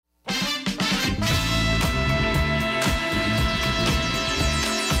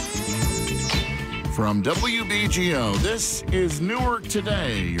from WBGO. This is Newark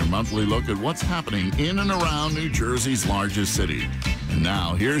Today, your monthly look at what's happening in and around New Jersey's largest city. And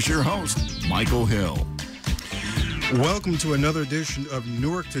now, here's your host, Michael Hill. Welcome to another edition of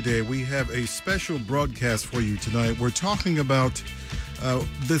Newark Today. We have a special broadcast for you tonight. We're talking about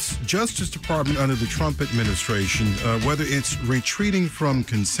this Justice Department under the Trump administration, whether it's retreating from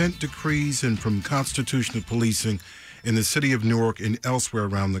consent decrees and from constitutional policing in the city of Newark and elsewhere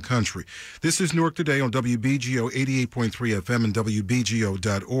around the country. This is Newark Today on WBGO 88.3 FM and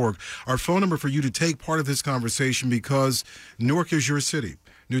WBGO.org. Our phone number for you to take part of this conversation, because Newark is your city,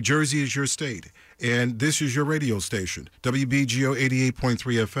 New Jersey is your state, and this is your radio station, WBGO 88.3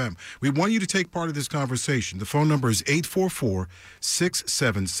 FM. We want you to take part of this conversation. The phone number is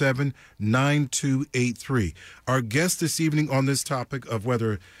 844-677-9283. Our guest this evening on this topic of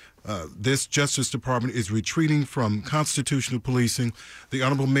whether this Justice Department is retreating from constitutional policing, the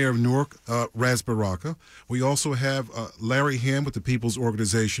Honorable Mayor of Newark, Ras Baraka. We also have Larry Hamm with the People's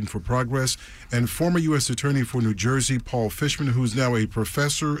Organization for Progress, and former U.S. Attorney for New Jersey, Paul Fishman, who's now a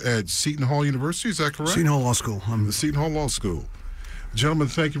professor at Seton Hall University. Is that correct? Seton Hall Law School. The Seton Hall Law School. Gentlemen,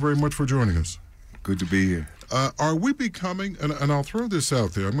 thank you very much for joining us. Good to be here. Are we becoming, and I'll throw this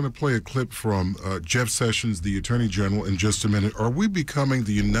out there, I'm going to play a clip from Jeff Sessions, the Attorney General, in just a minute. Are we becoming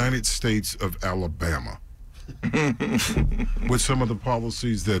the United States of Alabama with some of the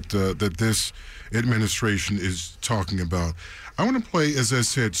policies that this administration is talking about? I want to play, as I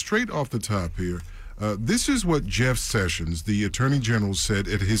said, straight off the top here. This is what Jeff Sessions, the Attorney General, said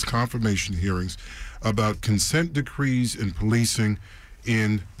at his confirmation hearings about consent decrees and policing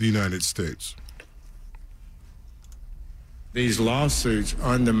in the United States. These lawsuits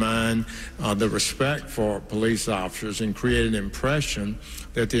undermine the respect for police officers and create an impression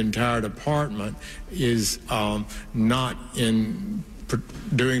that the entire department is not doing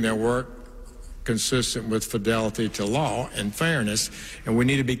their work consistent with fidelity to law and fairness, and we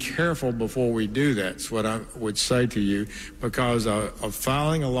need to be careful before we do that. That's what I would say to you, because of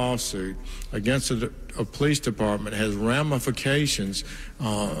filing a lawsuit against a police department has ramifications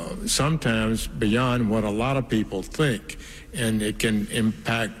sometimes beyond what a lot of people think, and it can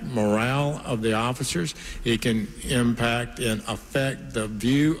impact morale of the officers. It can impact and affect the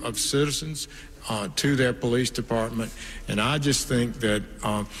view of citizens to their police department, and I just think that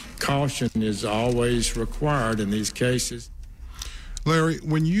caution is always required in these cases. Larry,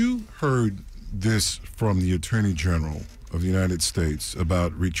 when you heard this from the Attorney General of the United States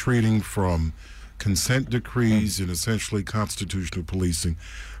about retreating from consent decrees and essentially constitutional policing,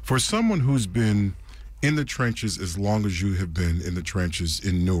 for someone who's been in the trenches as long as you have been in the trenches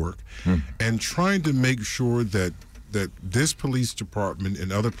in Newark, and trying to make sure that this police department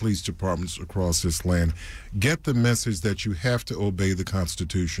and other police departments across this land get the message that you have to obey the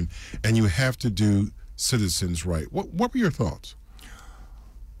Constitution and you have to do citizens right. What were your thoughts?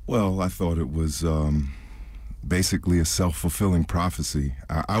 Well, I thought it was basically a self-fulfilling prophecy.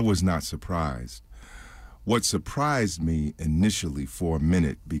 I was not surprised. What surprised me initially for a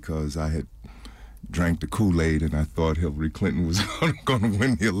minute, because I had drank the Kool-Aid and I thought Hillary Clinton was going to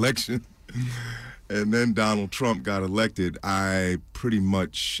win the election, and then Donald Trump got elected, I pretty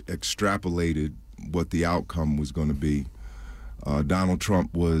much extrapolated what the outcome was going to be. Donald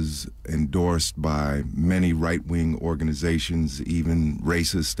Trump was endorsed by many right-wing organizations, even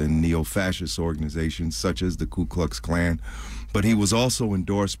racist and neo-fascist organizations such as the Ku Klux Klan, but he was also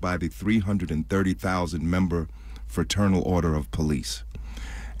endorsed by the 330,000-member Fraternal Order of Police.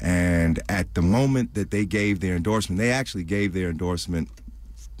 And at the moment that they gave their endorsement, they actually gave their endorsement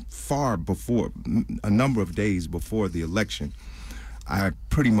far before, a number of days before the election. I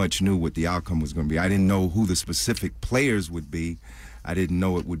pretty much knew what the outcome was going to be. I didn't know who the specific players would be. I didn't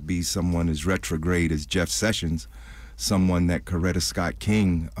know it would be someone as retrograde as Jeff Sessions, someone that Coretta Scott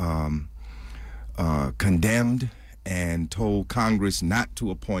King condemned and told Congress not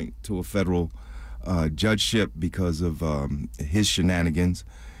to appoint to a federal judgeship because of his shenanigans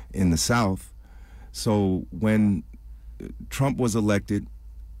in the South. So when Trump was elected,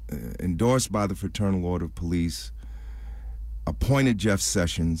 endorsed by the Fraternal Order of Police, appointed Jeff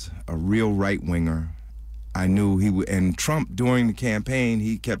Sessions, a real right-winger, I knew he would. And Trump, during the campaign,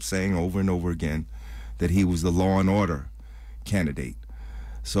 he kept saying over and over again that he was the law and order candidate.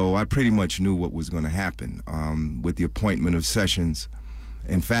 So I pretty much knew what was going to happen with the appointment of Sessions.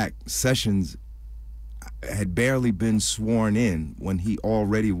 In fact, Sessions had barely been sworn in when he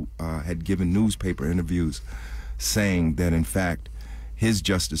already had given newspaper interviews saying that, in fact, his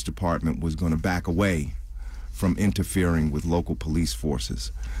Justice Department was going to back away from interfering with local police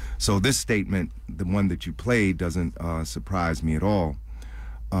forces. So this statement, the one that you played, doesn't surprise me at all.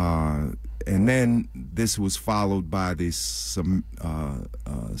 And then this was followed by this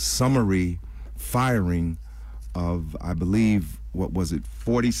summary firing of, I believe, what was it,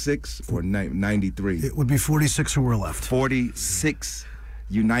 46 or 93? It would be 46 who were left. 46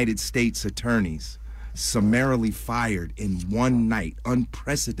 United States attorneys summarily fired in one night,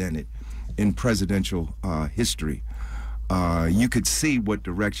 unprecedented in presidential history. You could see what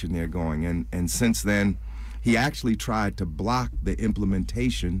direction they're going. And since then, he actually tried to block the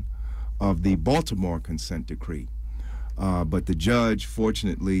implementation of the Baltimore consent decree. But the judge,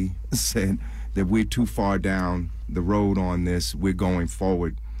 fortunately, said that we're too far down the road on this. We're going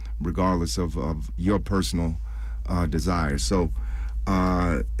forward regardless of your personal desires. So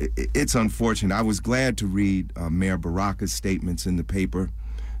it's unfortunate. I was glad to read Mayor Baraka's statements in the paper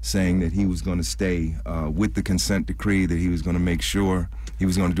saying that he was going to stay with the consent decree, that he was going to make sure, he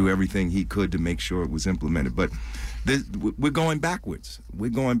was going to do everything he could to make sure it was implemented. But we're going backwards. We're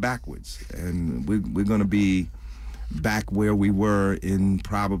going backwards. And we're going to be back where we were in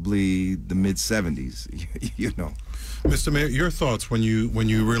probably the mid-'70s, you know. Mr. Mayor, your thoughts when you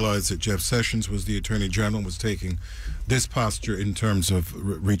realized that Jeff Sessions was the Attorney General, was taking this posture in terms of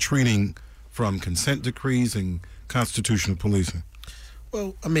retreating from consent decrees and constitutional policing?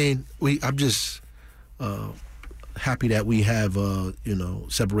 Well, I mean, I'm just happy that we have,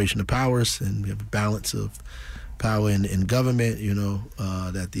 separation of powers, and we have a balance of power in government,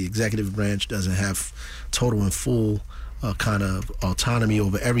 that the executive branch doesn't have total and full kind of autonomy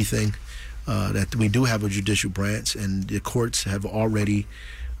over everything, that we do have a judicial branch, and the courts have already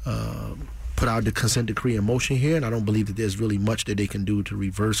put out the consent decree in motion here, and I don't believe that there's really much that they can do to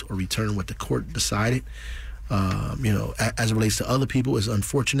reverse or return what the court decided. As it relates to other people, is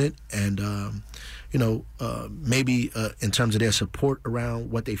unfortunate, and maybe in terms of their support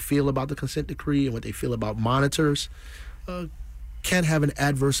around what they feel about the consent decree and what they feel about monitors, can have an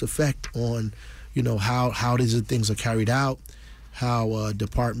adverse effect on, how these things are carried out, how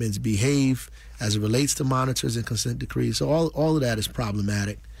departments behave as it relates to monitors and consent decrees. So all of that is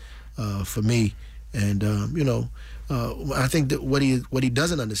problematic for me, and I think that what he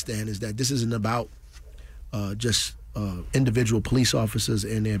doesn't understand is that this isn't about just individual police officers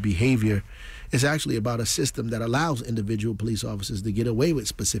and their behavior. It's actually about a system that allows individual police officers to get away with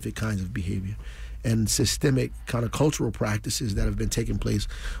specific kinds of behavior and systemic kind of cultural practices that have been taking place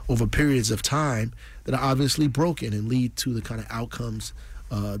over periods of time that are obviously broken and lead to the kind of outcomes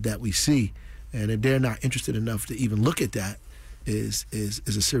that we see. And if they're not interested enough to even look at that, is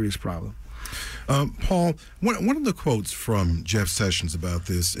a serious problem. Paul, one of the quotes from Jeff Sessions about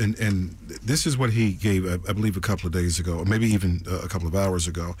this, and this is what he gave, I believe, a couple of days ago, or maybe even a couple of hours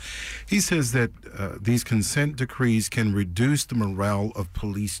ago. He says that these consent decrees can reduce the morale of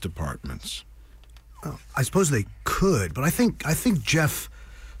police departments. Well, I suppose they could, but I think Jeff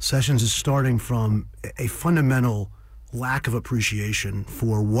Sessions is starting from a fundamental lack of appreciation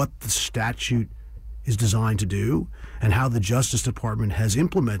for what the statute is designed to do and how the Justice Department has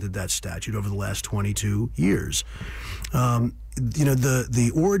implemented that statute over the last 22 years.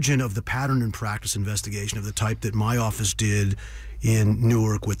 The origin of the pattern and practice investigation of the type that my office did in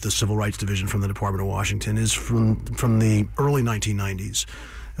Newark with the Civil Rights Division from the Department of Washington is from the early 1990s.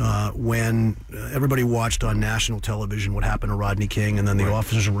 When everybody watched on national television what happened to Rodney King, and then the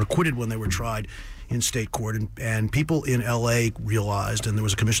officers were acquitted when they were tried in state court, and people in L.A. realized, and there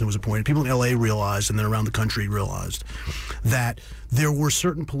was a commission that was appointed, people in L.A. realized, and then around the country realized, that there were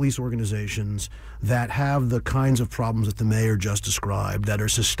certain police organizations that have the kinds of problems that the mayor just described, that are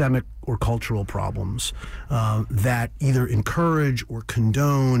systemic or cultural problems, that either encourage or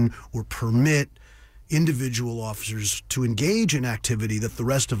condone or permit individual officers to engage in activity that the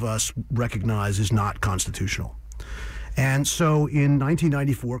rest of us recognize is not constitutional. And so in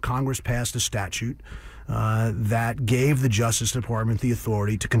 1994, Congress passed a statute that gave the Justice Department the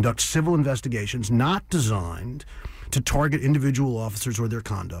authority to conduct civil investigations not designed to target individual officers or their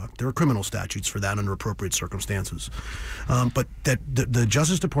conduct. There are criminal statutes for that under appropriate circumstances. But that the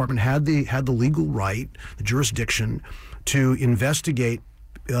Justice Department had the legal right, the jurisdiction, to investigate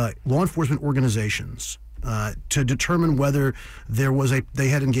law enforcement organizations to determine whether they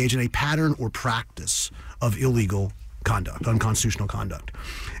had engaged in a pattern or practice of illegal conduct, unconstitutional conduct.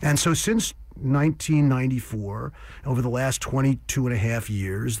 And so since 1994, over the last 22 and a half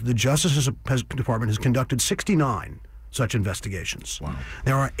years, the Justice Department has conducted 69 such investigations. Wow.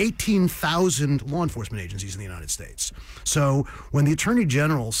 There are 18,000 law enforcement agencies in the United States. So when the Attorney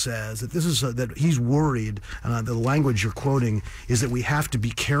General says that this is that he's worried, the language you're quoting is that we have to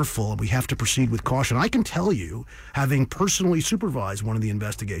be careful and we have to proceed with caution. I can tell you, having personally supervised one of the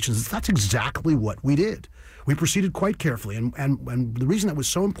investigations, that's exactly what we did. We proceeded quite carefully, and the reason that was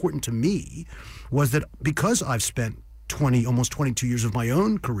so important to me was that because I've spent almost 22 years of my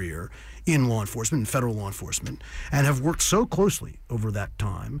own career in law enforcement and federal law enforcement, and have worked so closely over that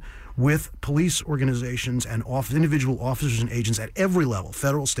time with police organizations and individual officers and agents at every level,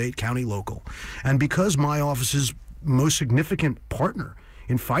 federal, state, county, local. And because my office's most significant partner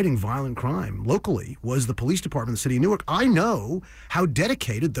in fighting violent crime locally was the police department of the city of Newark, I know how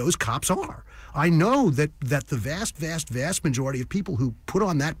dedicated those cops are. I know that the vast majority of people who put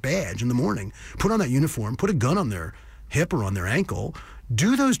on that badge in the morning, put on that uniform, put a gun on their hip or on their ankle,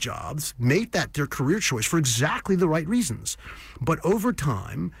 do those jobs, make that their career choice for exactly the right reasons. But over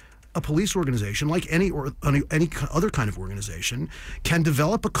time, a police organization, like any other kind of organization, can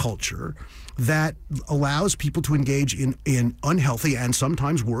develop a culture that allows people to engage in unhealthy and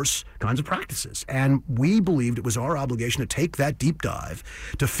sometimes worse kinds of practices. And we believed it was our obligation to take that deep dive,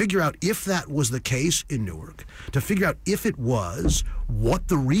 to figure out if that was the case in Newark, to figure out if it was, what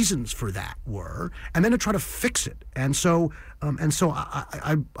the reasons for that were, and then to try to fix it. And so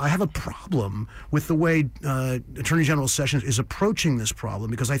I have a problem with the way Attorney General Sessions is approaching this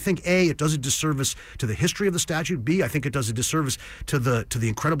problem, because I think, A, it does a disservice to the history of the statute. B, I think it does a disservice to the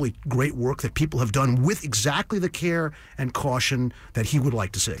incredibly great work that people have done with exactly the care and caution that he would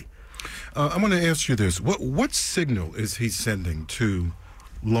like to see. I'm going to ask you this. What signal is he sending to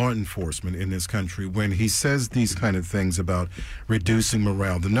law enforcement in this country when he says these kind of things about reducing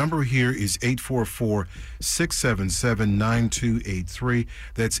morale? The number here is 844-677-9283.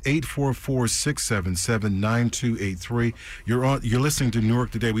 That's 844-677-9283. You're listening to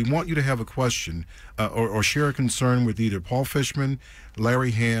Newark Today. We want you to have a question or share a concern with either Paul Fishman, Larry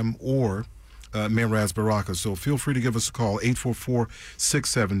Hamm, or Mayor Ras Baraka. So feel free to give us a call,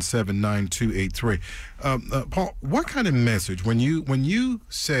 844-677-9283. Paul, what kind of message, when you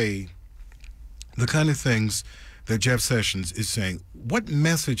say the kind of things that Jeff Sessions is saying, what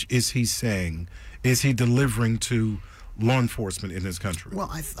message is he saying, is he delivering to law enforcement in this country? Well,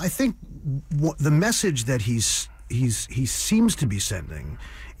 I think the message that he seems to be sending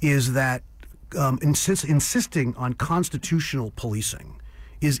is that insisting on constitutional policing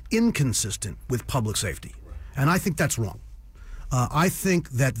is inconsistent with public safety. And I think that's wrong. I think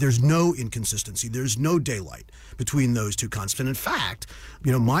that there's no inconsistency, there's no daylight between those two concepts. And in fact,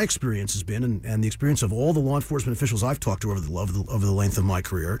 my experience has been, and the experience of all the law enforcement officials I've talked to over the length of my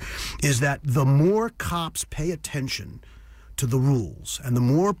career, is that the more cops pay attention to the rules, and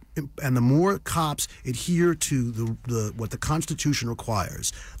the more cops adhere to what the Constitution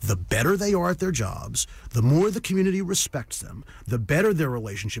requires, the better they are at their jobs, the more the community respects them, the better their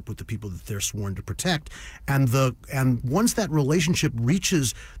relationship with the people that they're sworn to protect, and once that relationship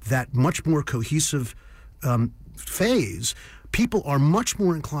reaches that much more cohesive phase, people are much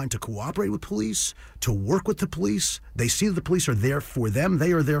more inclined to cooperate with police, to work with the police. They see that the police are there for them.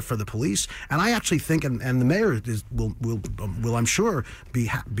 They are there for the police. And I actually think, and the mayor will I'm sure be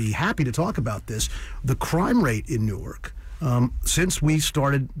happy to talk about this. The crime rate in Newark, since we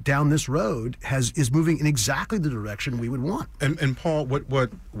started down this road, is moving in exactly the direction we would want. And Paul,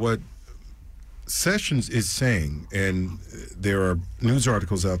 what Sessions is saying, and there are news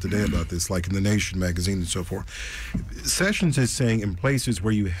articles out today about this, like in The Nation magazine and so forth. Sessions is saying in places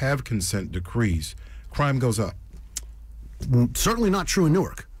where you have consent decrees, crime goes up. Certainly not true in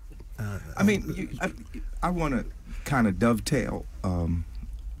Newark. I want to kind of dovetail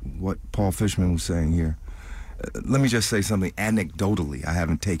what Paul Fishman was saying here. Let me just say something anecdotally. I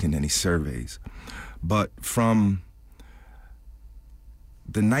haven't taken any surveys, but from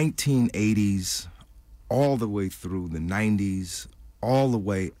the 1980s all the way through the 90s, all the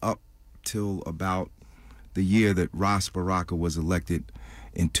way up till about the year that Ras Baraka was elected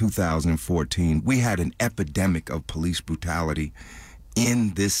in 2014, we had an epidemic of police brutality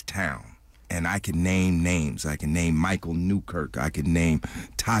in this town. And I can name names. I can name Michael Newkirk. I can name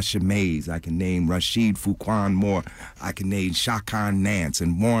Tasha Mays. I can name Rashid Fuquan Moore. I can name Shakan Nance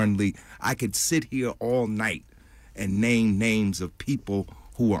and Warren Lee. I could sit here all night and name names of people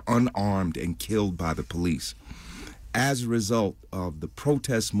who were unarmed and killed by the police. As a result of the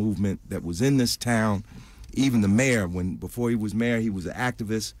protest movement that was in this town, even the mayor, before he was mayor, he was an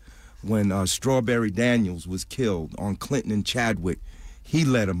activist. When Strawberry Daniels was killed on Clinton and Chadwick, he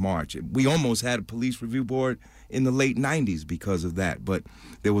led a march. We almost had a police review board in the late 90s because of that. But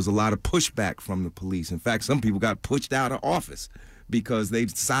there was a lot of pushback from the police. In fact, some people got pushed out of office because they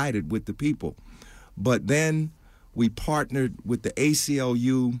sided with the people. But then we partnered with the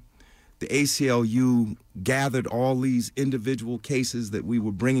ACLU. The ACLU gathered all these individual cases that we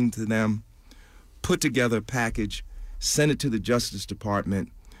were bringing to them, put together a package, sent it to the Justice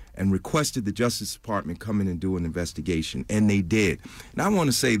Department, and requested the Justice Department come in and do an investigation, and they did. And I want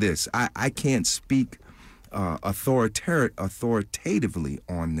to say this. I can't speak authoritatively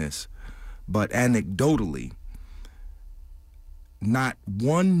on this, but anecdotally, not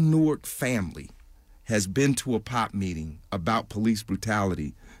one Newark family has been to a POP meeting about police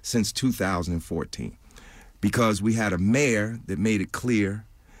brutality since 2014, because we had a mayor that made it clear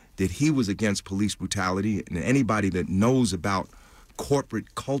that he was against police brutality, and anybody that knows about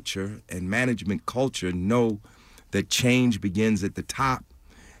corporate culture and management culture know that change begins at the top.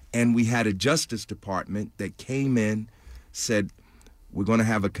 And we had a Justice Department that came in, said, we're going to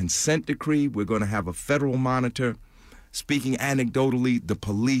have a consent decree, we're going to have a federal monitor. Speaking anecdotally, the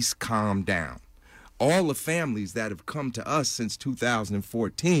police calmed down. All the families that have come to us since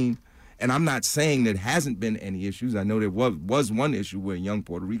 2014, and I'm not saying there hasn't been any issues. I know there was one issue where a young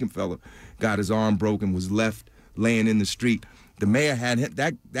Puerto Rican fellow got his arm broken, was left laying in the street. The mayor had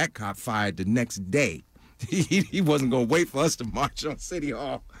that cop fired the next day. He wasn't going to wait for us to march on City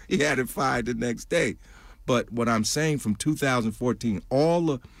Hall. He had it fired the next day. But what I'm saying, from 2014, all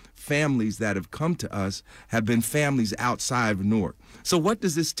the families that have come to us have been families outside of Newark. So what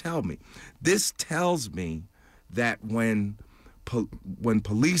does this tell me? This tells me that when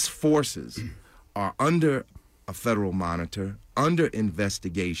police forces are under a federal monitor, under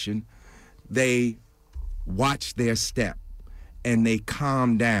investigation, they watch their step and they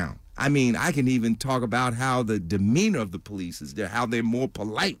calm down. I mean, I can even talk about how the demeanor of the police is there, how they're more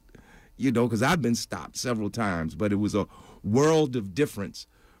polite, you know, because I've been stopped several times, but it was a world of difference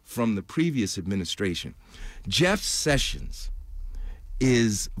from the previous administration. Jeff Sessions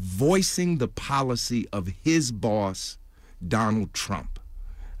is voicing the policy of his boss, Donald Trump.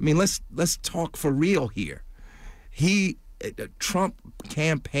 I mean, let's talk for real here. Trump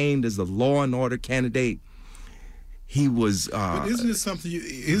campaigned as a law and order candidate. He was. But isn't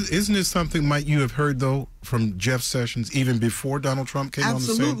it something, Mike, you have heard though from Jeff Sessions even before Donald Trump came on the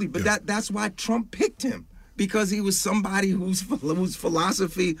scene? Absolutely, but that's why Trump picked him, because he was somebody whose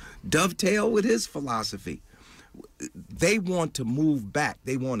philosophy dovetailed with his philosophy. They want to move back.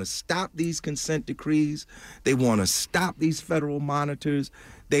 They want to stop these consent decrees. They want to stop these federal monitors.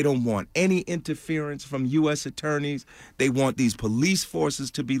 They don't want any interference from U.S. attorneys. They want these police forces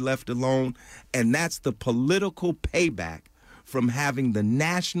to be left alone. And that's the political payback from having the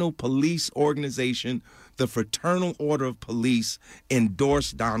National Police Organization, the Fraternal Order of Police,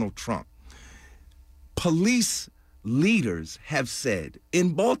 endorse Donald Trump. Police leaders have said,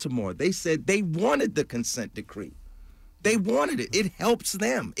 in Baltimore, they said they wanted the consent decree. They wanted it. It helps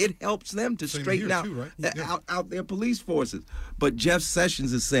them. It helps them to straighten out, too, right? out their police forces. But Jeff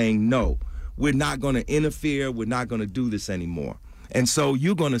Sessions is saying, no, we're not going to interfere. We're not going to do this anymore. And so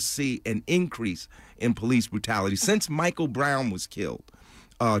you're going to see an increase in police brutality. Since Michael Brown was killed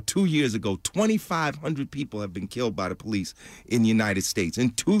 2 years ago, 2,500 people have been killed by the police in the United States. In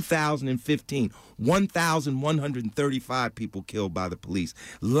 2015, 1,135 people killed by the police.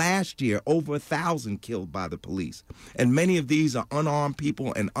 Last year, over 1,000 killed by the police. And many of these are unarmed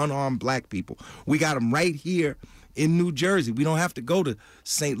people and unarmed black people. We got them right here in New Jersey. We don't have to go to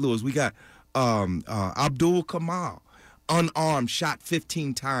St. Louis. We got Abdul Kamal, unarmed, shot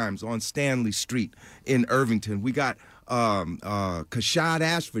 15 times on Stanley Street in Irvington. We got Kashad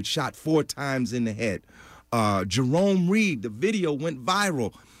Ashford, shot 4 times in the head. Jerome Reed, the video went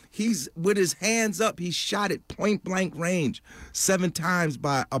viral. He's with his hands up. He's shot at point blank range 7 times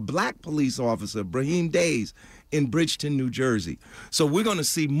by a black police officer, Brahim Days, in Bridgeton, New Jersey. So we're going to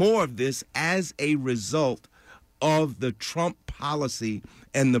see more of this as a result of the Trump policy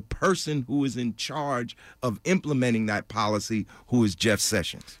and the person who is in charge of implementing that policy, who is Jeff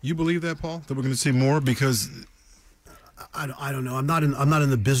Sessions. You believe that, Paul, that we're going to see more? Because I don't know. I'm not in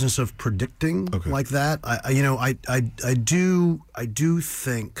the business of predicting like that. I do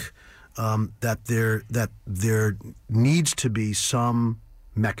think that there needs to be some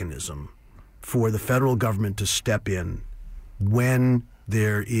mechanism for the federal government to step in when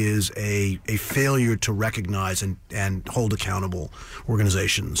there is a failure to recognize and hold accountable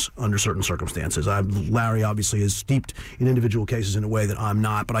organizations under certain circumstances. Larry obviously is steeped in individual cases in a way that I'm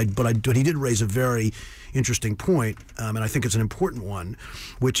not, but he did raise a very interesting point, and I think it's an important one,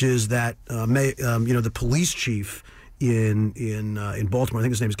 which is that the police chief in Baltimore, I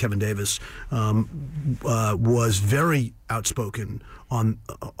think his name is Kevin Davis, was very outspoken on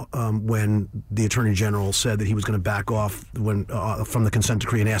when the Attorney General said that he was going to back off from the consent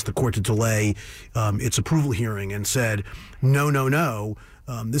decree and asked the court to delay its approval hearing, and said, no,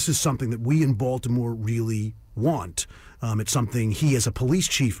 this is something that we in Baltimore really want. It's something he, as a police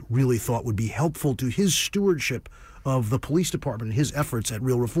chief, really thought would be helpful to his stewardship of the police department and his efforts at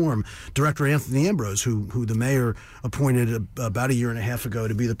real reform. Director Anthony Ambrose, who the mayor appointed about a year and a half ago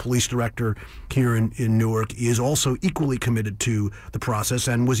to be the police director here in Newark, is also equally committed to the process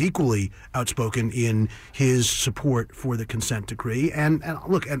and was equally outspoken in his support for the consent decree. And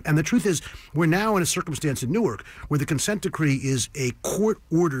look, and the truth is, we're now in a circumstance in Newark where the consent decree is a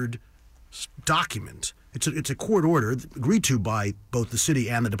court-ordered document. It's a court order agreed to by both the city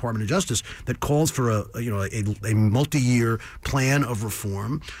and the Department of Justice that calls for a multi-year plan of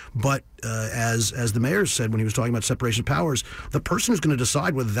reform. But as the mayor said when he was talking about separation of powers, the person who's going to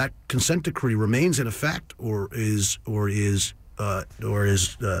decide whether that consent decree remains in effect or is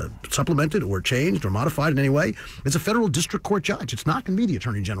supplemented or changed or modified in any way, it's a federal district court judge. It's not going to be the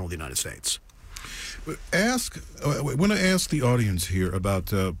Attorney General of the United States. I want to ask the audience here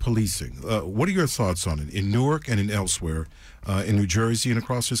about policing. What are your thoughts on it in Newark and in elsewhere, in New Jersey and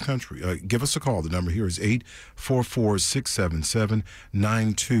across this country? Give us a call. The number here is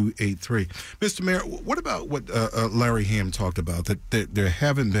 844-677-9283. Mr. Mayor, what about what Larry Hamm talked about, that there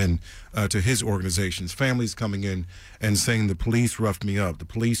haven't been, to his organizations, families coming in and saying the police roughed me up, the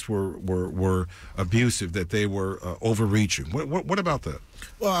police were abusive, that they were overreaching? What about that?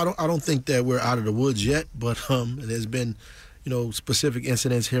 Well, I don't think that we're out of the woods yet, but there's been, specific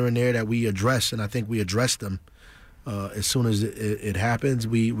incidents here and there that we address, and I think we address them as soon as it happens.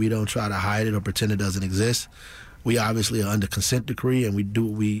 We don't try to hide it or pretend it doesn't exist. We obviously are under consent decree, and we do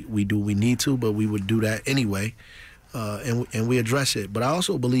what we need to, but we would do that anyway, and we address it. But I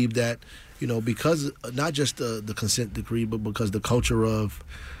also believe that, because not just the consent decree, but because the culture of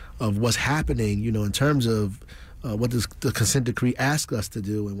what's happening, in terms of what the consent decree asks us to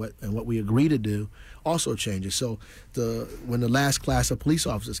do and what we agree to do also changes. So when the last class of police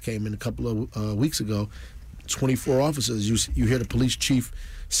officers came in a couple of weeks ago, 24 officers, you hear the police chief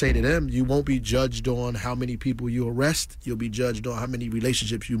say to them, you won't be judged on how many people you arrest, you'll be judged on how many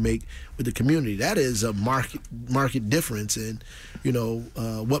relationships you make with the community. That is a market difference in,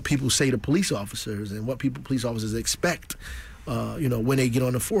 what people say to police officers and what police officers expect when they get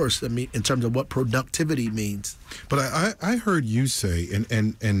on the force, in terms of what productivity means. But I heard you say,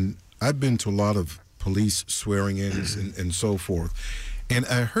 and I've been to a lot of police swearing-ins and so forth, and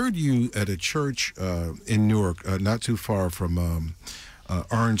I heard you at a church in Newark, not too far from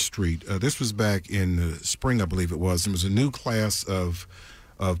Orange Street. This was back in the spring, I believe it was. There was a new class of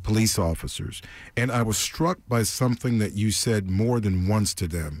police officers, and I was struck by something that you said more than once to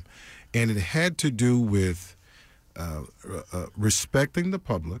them, and it had to do with respecting the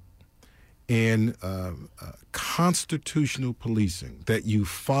public and constitutional policing, that you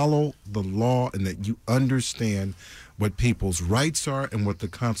follow the law and that you understand what people's rights are and what the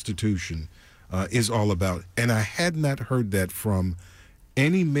Constitution is all about. And I had not heard that from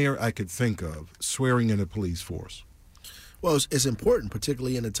any mayor I could think of swearing in a police force. Well, it's important,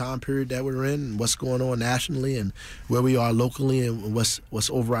 particularly in the time period that we're in and what's going on nationally and where we are locally and what's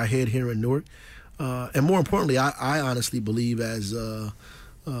over our head here in Newark. And more importantly, I honestly believe, as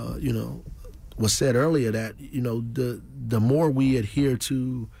was said earlier, that the more we adhere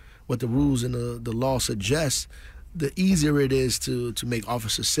to what the rules and the law suggests, the easier it is to make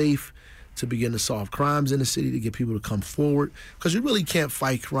officers safe, to begin to solve crimes in the city, to get people to come forward. Because you really can't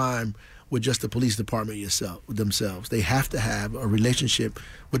fight crime with just the police department themselves. They have to have a relationship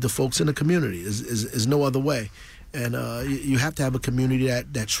with the folks in the community. There's no other way. And you have to have a community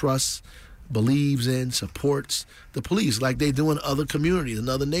that trusts, believes in, supports the police like they do in other communities, in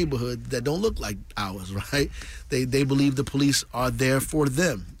other neighborhoods that don't look like ours, right? They believe the police are there for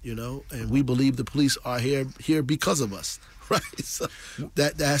them, and we believe the police are here because of us, right? So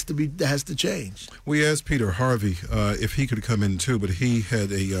that has to change. We asked Peter Harvey if he could come in too, but he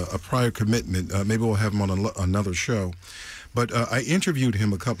had a prior commitment. Maybe we'll have him on another show. But I interviewed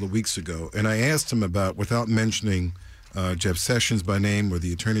him a couple of weeks ago, and I asked him about, without mentioning Jeff Sessions by name or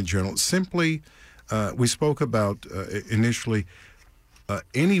the Attorney General, simply we spoke about initially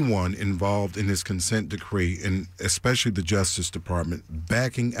anyone involved in this consent decree, and especially the Justice Department,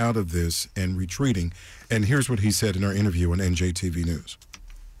 backing out of this and retreating. And here's what he said in our interview on NJTV News.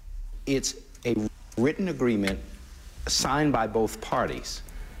 It's a written agreement signed by both parties.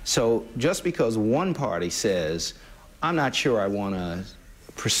 So just because one party says, I'm not sure I want to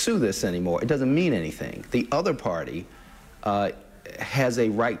pursue this anymore, it doesn't mean anything. The other party has a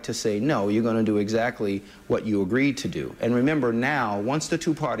right to say, no, you're going to do exactly what you agreed to do. And remember now, once the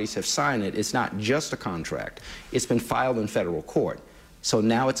two parties have signed it, it's not just a contract. It's been filed in federal court. So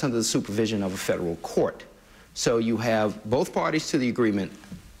now it's under the supervision of a federal court. So you have both parties to the agreement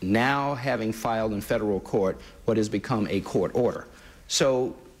now having filed in federal court what has become a court order.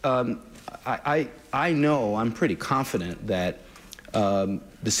 So I know, I'm pretty confident that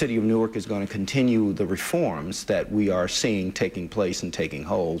the city of Newark is going to continue the reforms that we are seeing taking place and taking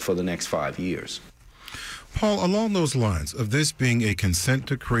hold for the next 5 years. Paul, along those lines of this being a consent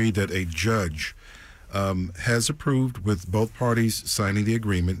decree that a judge has approved with both parties signing the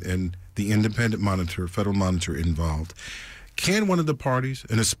agreement and the independent monitor, federal monitor involved, can one of the parties,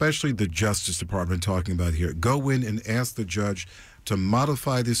 and especially the Justice Department talking about here, go in and ask the judge to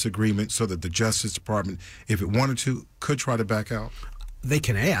modify this agreement so that the Justice Department, if it wanted to, could try to back out? They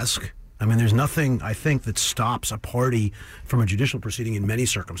can ask. I mean, there's nothing, I think, that stops a party from a judicial proceeding in many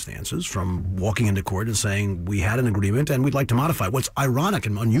circumstances from walking into court and saying, we had an agreement and we'd like to modify. What's ironic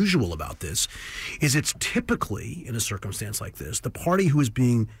and unusual about this is it's typically, in a circumstance like this, the party who is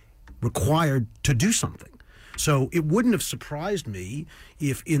being required to do something. So it wouldn't have surprised me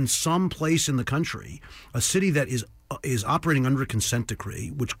if in some place in the country, a city that is operating under a consent decree,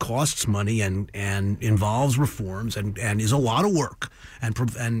 which costs money and involves reforms and is a lot of work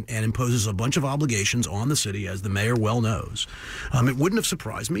and imposes a bunch of obligations on the city, as the mayor well knows. It wouldn't have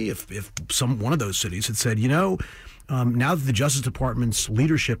surprised me if one of those cities had said, now that the Justice Department's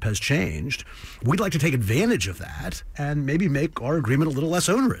leadership has changed, we'd like to take advantage of that and maybe make our agreement a little less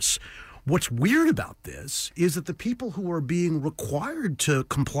onerous. What's weird about this is that the people who are being required to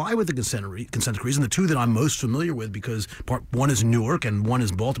comply with the consent decrees, and the two that I'm most familiar with, because one is Newark and one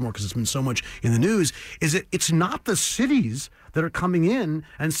is Baltimore because it's been so much in the news, is that it's not the cities that are coming in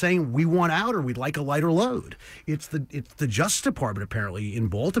and saying we want out or we'd like a lighter load. It's the Justice Department apparently in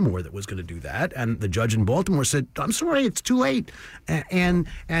Baltimore that was going to do that, and the judge in Baltimore said, "I'm sorry, it's too late." And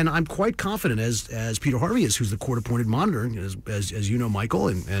I'm quite confident, as Peter Harvey is, who's the court-appointed monitor, as you know, Michael,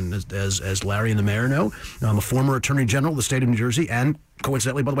 and as Larry and the mayor know, I'm a former Attorney General of the state of New Jersey, and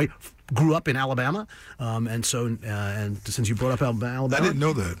coincidentally, by the way, grew up in Alabama, and since you brought up Alabama, I didn't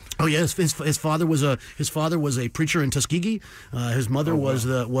know that. Oh yes, his father was a preacher in Tuskegee. His mother was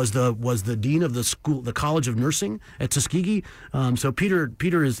the dean of the College of Nursing at Tuskegee. So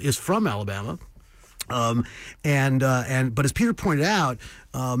Peter is from Alabama. But as Peter pointed out,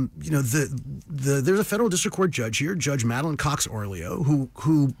 there's a federal district court judge here, Judge Madeline Cox Orleo,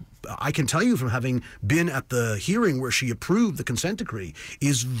 who I can tell you from having been at the hearing where she approved the consent decree,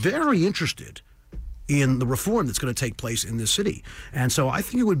 is very interested in the reform that's going to take place in this city. And so I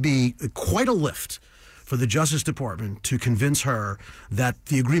think it would be quite a lift for the Justice Department to convince her that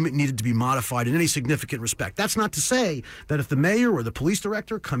the agreement needed to be modified in any significant respect. That's not to say that if the mayor or the police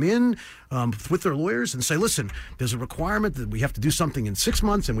director come in with their lawyers and say, listen, there's a requirement that we have to do something in 6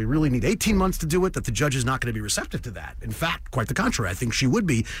 months and we really need 18 months to do it, that the judge is not going to be receptive to that. In fact, quite the contrary. I think she would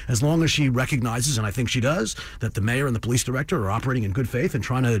be, as long as she recognizes, and I think she does, that the mayor and the police director are operating in good faith and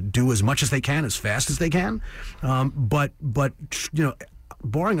trying to do as much as they can, as fast as they can. But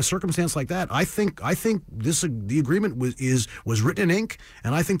barring a circumstance like that, I think the agreement was written in ink,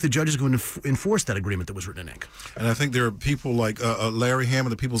 and I think the judge is going to enforce that agreement that was written in ink. And I think there are people like Larry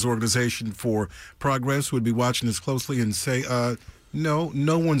Hammond, the People's Organization for Progress, who would be watching this closely and say, no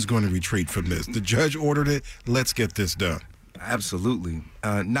one's going to retreat from this. The judge ordered it. Let's get this done. Absolutely.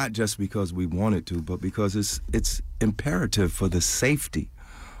 Not just because we wanted to, but because it's imperative for the safety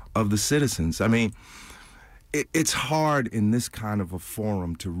of the citizens. I mean, it's hard in this kind of a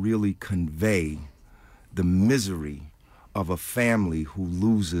forum to really convey the misery of a family who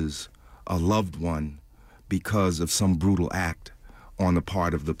loses a loved one because of some brutal act on the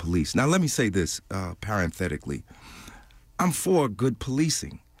part of the police. Now, let me say this parenthetically. I'm for good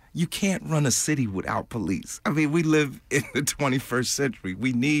policing. You can't run a city without police. I mean, we live in the 21st century.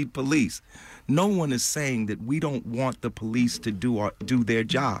 We need police. No one is saying that we don't want the police to do their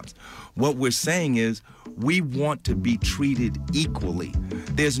jobs. What we're saying is we want to be treated equally.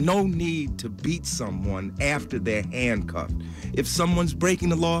 There's no need to beat someone after they're handcuffed. If someone's breaking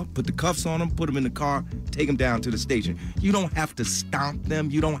the law, put the cuffs on them, put them in the car, take them down to the station. You don't have to stomp them.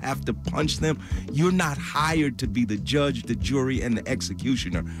 You don't have to punch them. You're not hired to be the judge, the jury, and the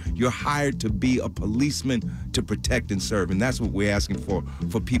executioner. You're hired to be a policeman to protect and serve, and that's what we're asking for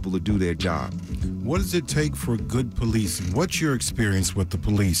people to do their job. what does it take for good policing? What's your experience with the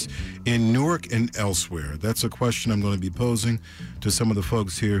police in Newark and elsewhere? That's a question I'm going to be posing to some of the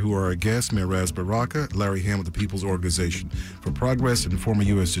folks here who are our guests. Mayor Ras Baraka, Larry Hamm with the People's Organization for Progress, and former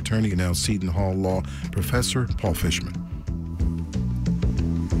U.S. Attorney and now Seton Hall Law Professor Paul Fishman.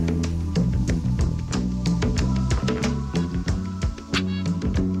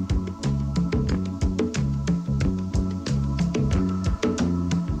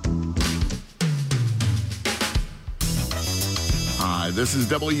 This is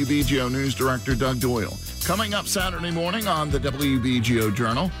WBGO News Director Doug Doyle. Coming up Saturday morning on the WBGO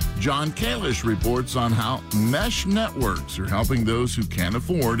Journal, John Kalish reports on how mesh networks are helping those who can't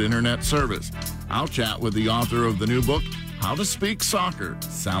afford internet service. I'll chat with the author of the new book, How to Speak Soccer,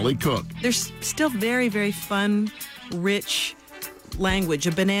 Sally Cook. There's still very, very fun, rich language.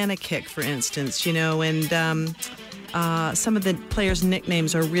 A banana kick, for instance, and some of the players'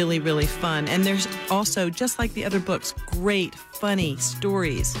 nicknames are really, really fun. And there's also, just like the other books, great, funny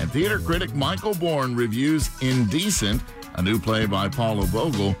stories. And theater critic Michael Bourne reviews Indecent, a new play by Paula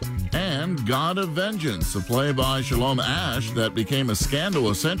Vogel, and God of Vengeance, a play by Shalom Ash that became a scandal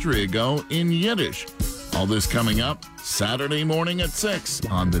a century ago in Yiddish. All this coming up Saturday morning at 6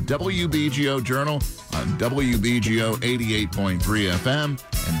 on the WBGO Journal on WBGO 88.3 FM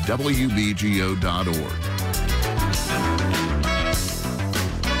and WBGO.org.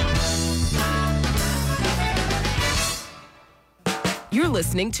 You're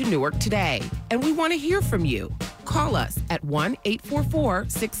listening to Newark Today, and we want to hear from you. Call us at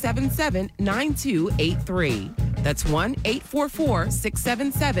 1-844-677-9283. That's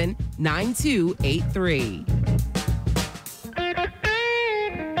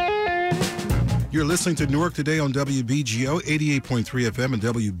 1-844-677-9283. You're listening to Newark Today on WBGO 88.3 FM and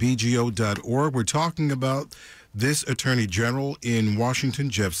WBGO.org. We're talking about this Attorney General in Washington,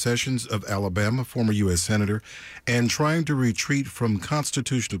 Jeff Sessions of Alabama, former U.S. Senator, and trying to retreat from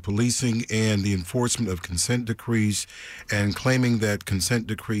constitutional policing and the enforcement of consent decrees, and claiming that consent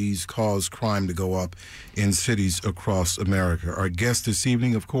decrees cause crime to go up in cities across America. Our guest this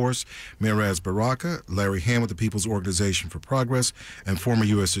evening, of course, Mayor Ras Baraka, Larry Hamm with the People's Organization for Progress, and former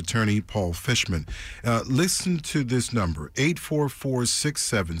U.S. Attorney Paul Fishman. Listen to this number,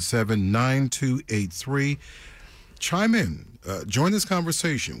 844-677-9283. Chime in. Join this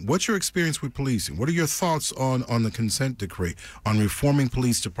conversation. What's your experience with policing? What are your thoughts on the consent decree, on reforming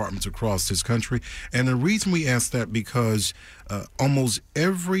police departments across this country? And the reason we ask that, because almost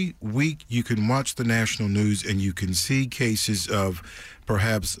every week you can watch the national news and you can see cases of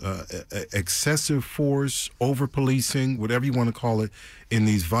perhaps excessive force, over-policing, whatever you want to call it, in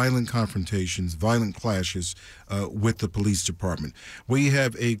these violent confrontations, violent clashes with the police department. We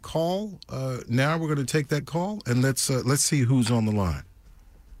have a call now. We're going to take that call, and let's see who's on the line.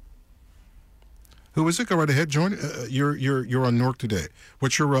 Who is it? Go right ahead. Join. You're on Newark Today.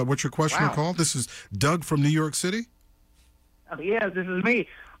 What's your question or call? This is Doug from New York City. Oh, yeah, this is me.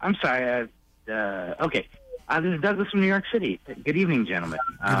 I'm sorry. Okay. This is Douglas from New York City. Good evening, gentlemen.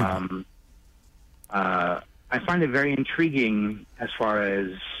 I find it very intriguing as far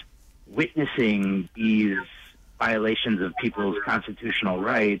as witnessing these violations of people's constitutional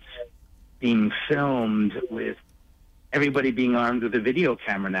rights being filmed, with everybody being armed with a video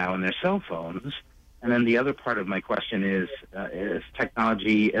camera now in their cell phones. And then the other part of my question is, as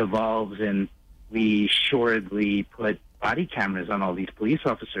technology evolves and we assuredly put body cameras on all these police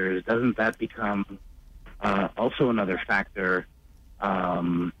officers, doesn't that become also another factor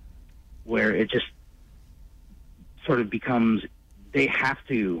where it just sort of becomes they have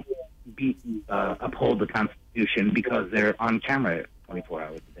to uphold the Constitution because they're on camera 24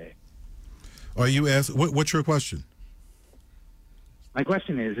 hours a day? Are you asked? What's your question? My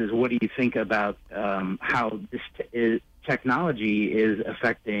question is what do you think about how this technology is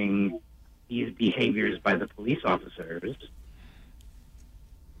affecting these behaviors by the police officers?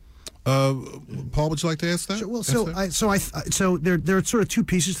 Paul, would you like to ask that? Sure, well, so there are sort of two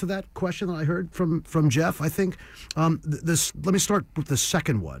pieces to that question that I heard from Jeff. I think let me start with the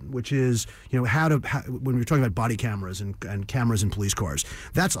second one, which is when we're talking about body cameras and cameras in police cars.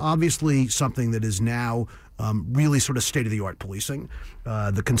 That's obviously something that is now really sort of state-of-the-art policing.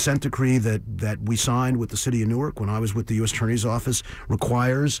 The consent decree that we signed with the city of Newark when I was with the U.S. Attorney's Office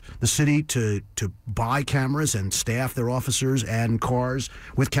requires the city to buy cameras and staff their officers and cars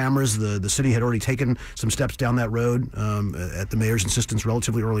with cameras. The city had already taken some steps down that road at the mayor's insistence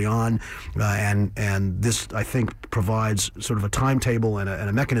relatively early on, and this, I think, provides sort of a timetable and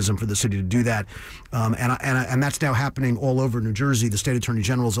a mechanism for the city to do that. And that's now happening all over New Jersey. The state attorney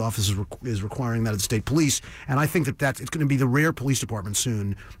general's office is requiring that of the state police. streets. And I think that it's going to be the rare police department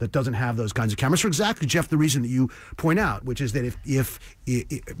soon that doesn't have those kinds of cameras for exactly, Jeff, the reason that you point out, which is that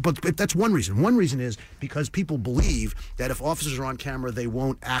but that's one reason. One reason is because people believe that if officers are on camera, they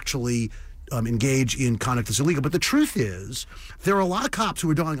won't actually engage in conduct that's illegal. But the truth is, there are a lot of cops who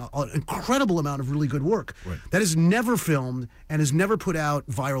are doing an incredible amount of really good work that is never filmed and is never put out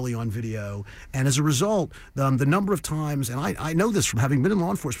virally on video. And as a result, the number of times, and I know this from having been in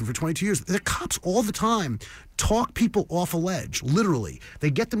law enforcement for 22 years, the cops all the time talk people off a ledge, literally.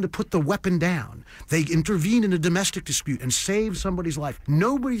 They get them to put the weapon down. They intervene in a domestic dispute and save somebody's life.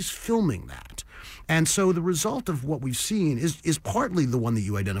 Nobody's filming that. And so the result of what we've seen is partly the one that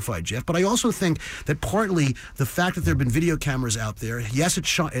you identified, Jeff, but I also think that partly the fact that there have been video cameras out there, yes, it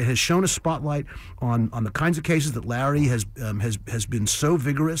has shown a spotlight on the kinds of cases that Larry has been so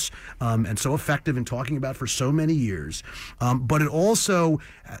vigorous and so effective in talking about for so many years, but it also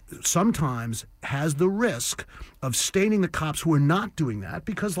sometimes has the risk of staining the cops who are not doing that,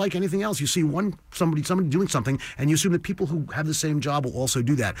 because like anything else, you see somebody doing something and you assume that people who have the same job will also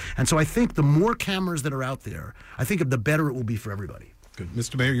do that. And so I think the more cameras that are out there, I think the better it will be for everybody. Good.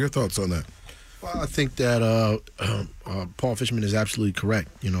 Mr. Mayor, your thoughts on that? Well, I think that Paul Fishman is absolutely correct.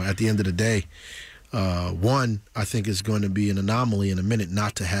 At the end of the day, one, I think it's going to be an anomaly in a minute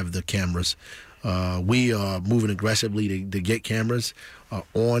not to have the cameras. We are moving aggressively to get cameras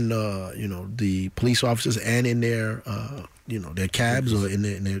on, the police officers and in their, their cabs or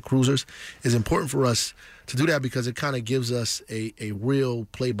in their cruisers. It's important for us to do that because it kind of gives us a real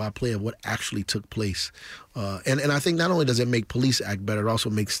play-by-play of what actually took place. And I think not only does it make police act better, it also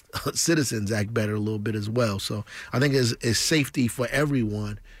makes citizens act better a little bit as well. So I think it's safety for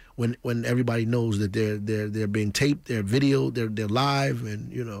everyone when everybody knows that they're being taped, they're videoed, they're live,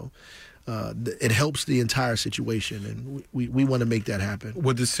 and it helps the entire situation, and we want to make that happen.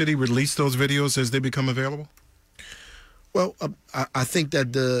 Would the city release those videos as they become available? Well, I think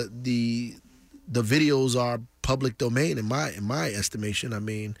that the videos are public domain in my estimation. I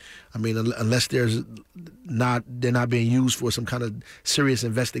mean, unless they're not being used for some kind of serious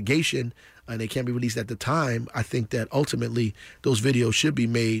investigation and they can't be released at the time, I think that ultimately those videos should be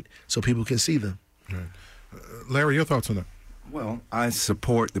made so people can see them. Right. Larry, your thoughts on that? Well, I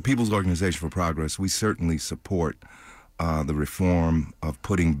support the People's Organization for Progress. We certainly support the reform of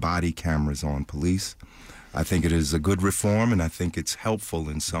putting body cameras on police. I think it is a good reform, and I think it's helpful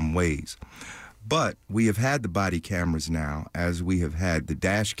in some ways. But we have had the body cameras now, as we have had the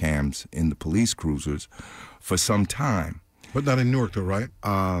dash cams in the police cruisers for some time. But not in Newark, though, right?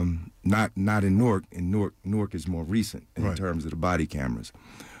 Not in Newark. Newark is more recent in terms of the body cameras.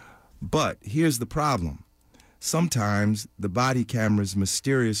 But here's the problem. Sometimes the body cameras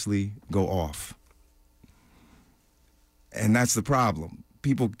mysteriously go off. And that's the problem.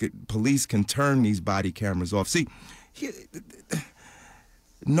 Police can turn these body cameras off. See,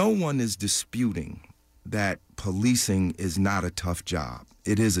 no one is disputing that policing is not a tough job.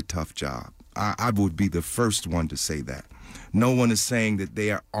 It is a tough job. I would be the first one to say that. No one is saying that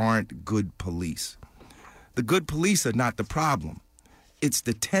there aren't good police. The good police are not the problem. It's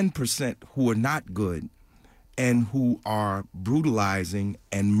the 10% who are not good and who are brutalizing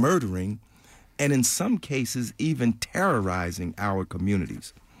and murdering, and in some cases even terrorizing our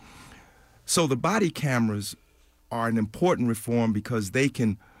communities. So the body cameras are an important reform because they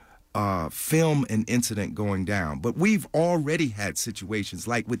can film an incident going down. But we've already had situations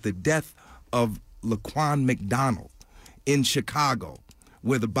like with the death of Laquan McDonald in Chicago,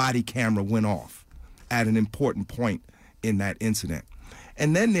 where the body camera went off at an important point in that incident.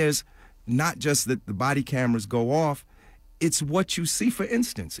 And then there's not just that the body cameras go off, it's what you see. For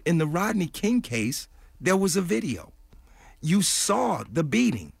instance, in the Rodney King case, there was a video. You saw the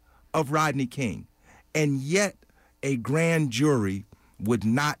beating of Rodney King, and yet a grand jury would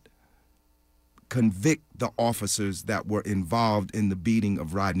not convict the officers that were involved in the beating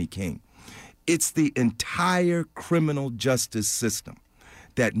of Rodney King. It's the entire criminal justice system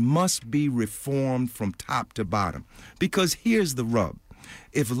that must be reformed from top to bottom. Because here's the rub.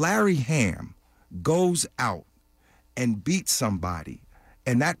 If Larry Hamm goes out and beats somebody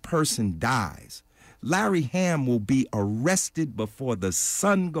and that person dies, Larry Hamm will be arrested before the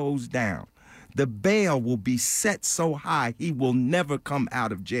sun goes down. The bail will be set so high he will never come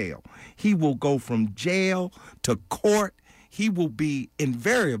out of jail. He will go from jail to court. He will be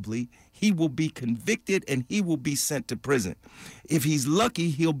invariably, he will be convicted and he will be sent to prison. If he's lucky,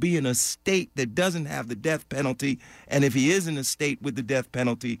 he'll be in a state that doesn't have the death penalty. And if he is in a state with the death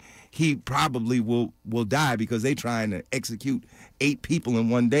penalty, he probably will die because they're trying to execute 8 people in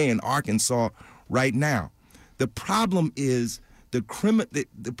one day in Arkansas right now. The problem is the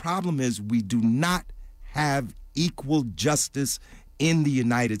problem is we do not have equal justice in the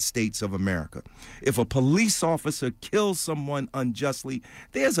United States of America. If a police officer kills someone unjustly,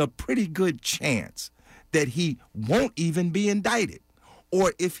 there's a pretty good chance that he won't even be indicted.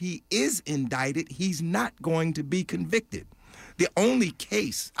 Or if he is indicted, he's not going to be convicted. The only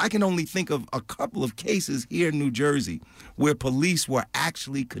case, I can only think of a couple of cases here in New Jersey where police were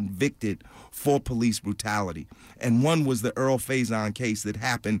actually convicted for police brutality. And one was the Earl Faison case that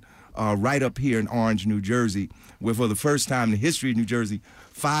happened right up here in Orange, New Jersey, where for the first time in the history of New Jersey,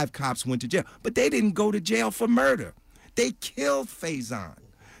 5 cops went to jail. But they didn't go to jail for murder. They killed Faison.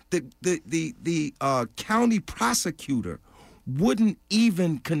 The county prosecutor wouldn't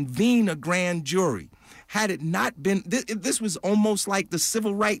even convene a grand jury. Had it not been, this was almost like the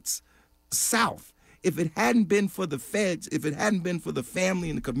civil rights South. If it hadn't been for the feds, if it hadn't been for the family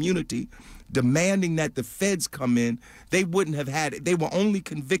and the community demanding that the feds come in, they wouldn't have had it. They were only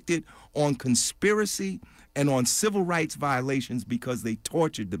convicted on conspiracy and on civil rights violations because they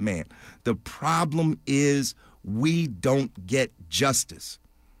tortured the man. The problem is we don't get justice.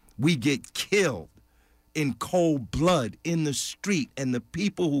 We get killed in cold blood in the street, and the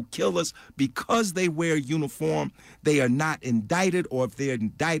people who kill us because they wear a uniform, they are not indicted, or if they're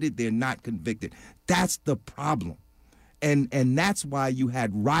indicted, they're not convicted. That's the problem. And that's why you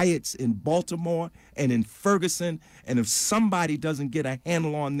had riots in Baltimore and in Ferguson, and if somebody doesn't get a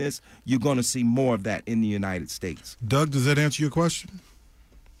handle on this, you're going to see more of that in the United States. Doug, does that answer your question?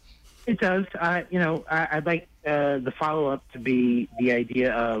 It does. I'd like the follow-up to be the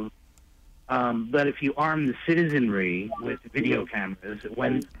idea of that if you arm the citizenry with video cameras,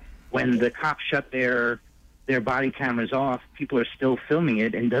 when the cops shut their body cameras off, people are still filming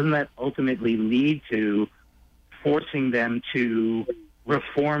it, and doesn't that ultimately lead to forcing them to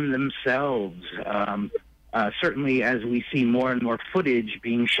reform themselves? Certainly, as we see more and more footage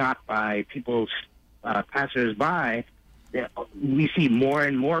being shot by people's passers-by, we see more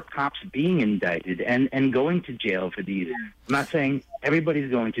and more cops being indicted and going to jail for these. I'm not saying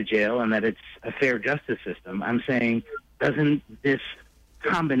everybody's going to jail and that it's a fair justice system. I'm saying, doesn't this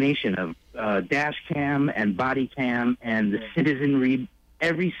combination of dash cam and body cam and the citizenry,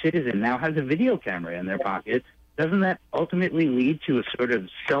 every citizen now has a video camera in their pocket, doesn't that ultimately lead to a sort of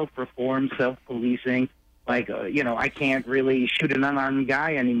self-reform, self-policing? Like, I can't really shoot an unarmed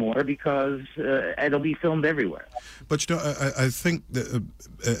guy anymore because it'll be filmed everywhere. But, I think the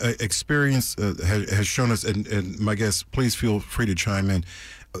experience has shown us, and my guests, please feel free to chime in.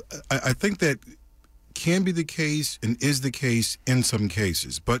 I think that can be the case and is the case in some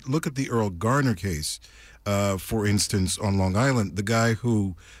cases. But look at the Earl Garner case, for instance, on Long Island, the guy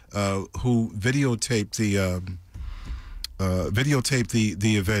who videotaped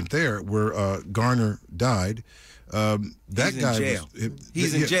the event there where Garner died. That He's guy in jail.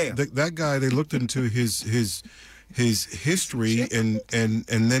 He's in jail. That guy, they looked into his history and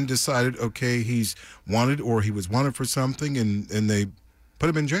then decided, okay, he's wanted or he was wanted for something, and they put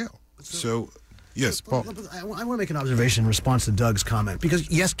him in jail. So yes, Paul. I want to make an observation in response to Doug's comment, because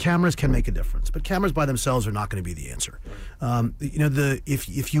yes, cameras can make a difference, but cameras by themselves are not going to be the answer.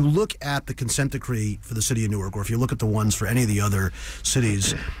 If you look at the consent decree for the city of Newark, or if you look at the ones for any of the other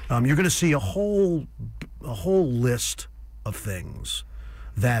cities, you're going to see a whole list of things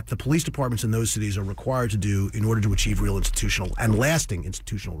that the police departments in those cities are required to do in order to achieve real institutional and lasting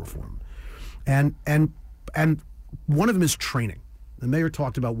institutional reform, and one of them is training. The mayor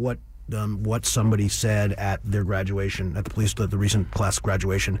talked about what somebody said at their graduation, at the recent class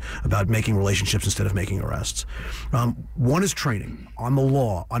graduation, about making relationships instead of making arrests. One is training on the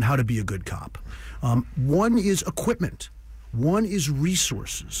law, on how to be a good cop. One is equipment. One is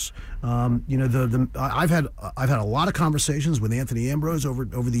resources. I've had a lot of conversations with Anthony Ambrose over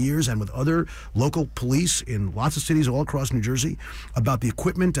the years, and with other local police in lots of cities all across New Jersey, about the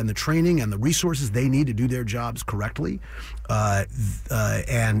equipment and the training and the resources they need to do their jobs correctly.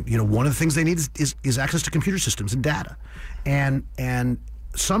 And one of the things they need is access to computer systems and data. And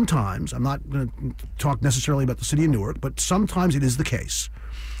sometimes, I'm not going to talk necessarily about the city of Newark, but sometimes it is the case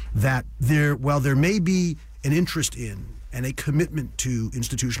that while there may be an interest in and a commitment to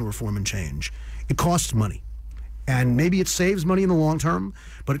institutional reform and change, it costs money. And maybe it saves money in the long term,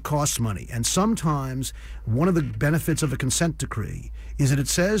 but it costs money. And sometimes one of the benefits of a consent decree is that it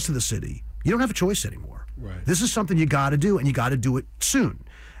says to the city, you don't have a choice anymore. Right. This is something you got to do, and you got to do it soon.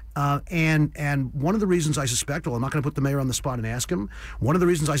 And one of the reasons I suspect, well, I'm not going to put the mayor on the spot and ask him, one of the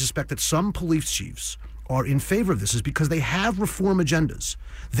reasons I suspect that some police chiefs are in favor of this is because they have reform agendas.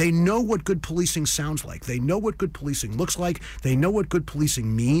 They know what good policing sounds like. They know what good policing looks like. They know what good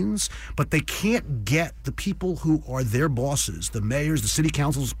policing means, but they can't get the people who are their bosses, the mayors, the city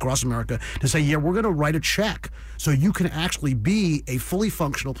councils across America, to say, yeah, we're going to write a check so you can actually be a fully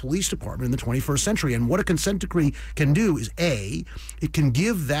functional police department in the 21st century. And what a consent decree can do is, A, it can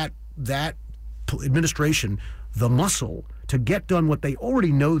give that administration the muscle to get done what they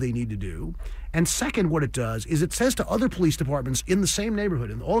already know they need to do. And second, what it does is it says to other police departments in the same neighborhood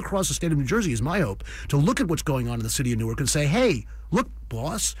and all across the state of New Jersey, is my hope, to look at what's going on in the city of Newark and say, hey, look,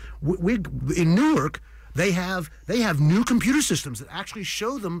 boss, we in Newark, they have new computer systems that actually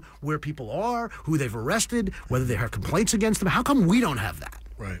show them where people are, who they've arrested, whether they have complaints against them. How come we don't have that?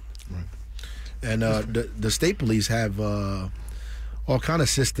 Right. And the state police have all kind of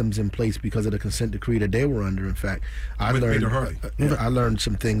systems in place because of the consent decree that they were under. In fact, I learned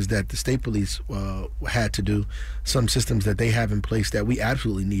some things that the state police had to do, some systems that they have in place that we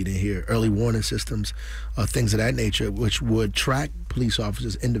absolutely need in here, early warning systems, things of that nature, which would track police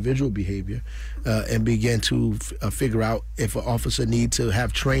officers' individual behavior and begin to figure out if an officer needs to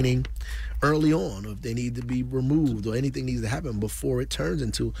have training early on, or if they need to be removed, or anything needs to happen before it turns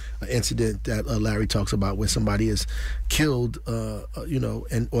into an incident that Larry talks about, where somebody is killed,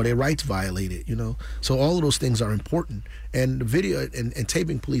 and or their rights violated, So all of those things are important, and the video and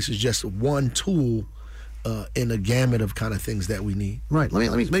taping police is just one tool in a gamut of kind of things that we need. Right.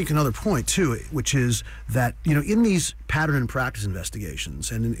 Let me make another point too, which is that in these pattern and practice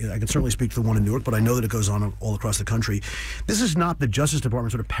investigations, and I can certainly speak to the one in Newark, but I know that it goes on all across the country. This is not the Justice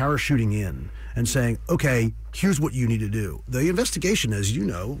Department sort of parachuting in and saying, okay, here's what you need to do. The investigation, as you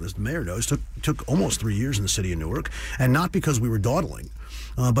know, as the mayor knows, took almost 3 years in the city of Newark, and not because we were dawdling.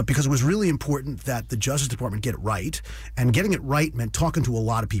 But because it was really important that the Justice Department get it right, and getting it right meant talking to a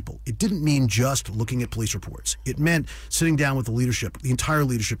lot of people. It didn't mean just looking at police reports. It meant sitting down with the leadership, the entire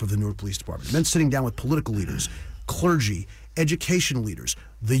leadership of the Newark Police Department. It meant sitting down with political leaders, clergy, education leaders,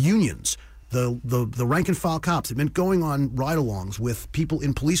 the unions, the rank and file cops. It meant going on ride-alongs with people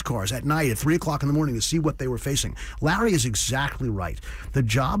in police cars at night at 3 o'clock in the morning to see what they were facing. Larry is exactly right. The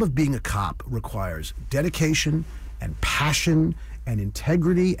job of being a cop requires dedication and passion and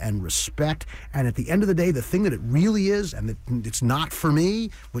integrity and respect, and at the end of the day, the thing that it really is, and that it's not for me,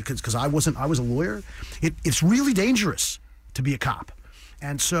 because I was a lawyer, it's really dangerous to be a cop.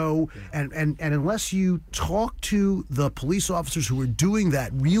 And so, and unless you talk to the police officers who are doing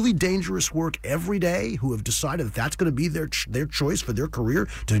that really dangerous work every day, who have decided that that's going to be their choice for their career,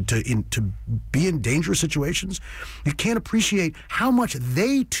 to be in dangerous situations, you can't appreciate how much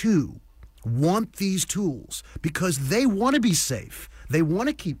they too want these tools, because they want to be safe. They want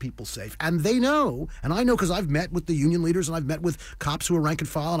to keep people safe. And they know, and I know because I've met with the union leaders, and I've met with cops who are rank and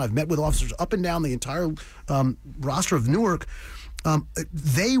file, and I've met with officers up and down the entire roster of Newark.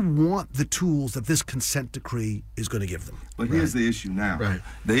 They want the tools that this consent decree is going to give them. But here's the issue now. Right.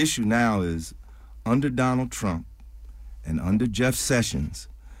 The issue now is, under Donald Trump and under Jeff Sessions,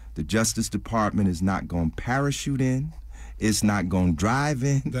 the Justice Department is not going to parachute in. It's not going to drive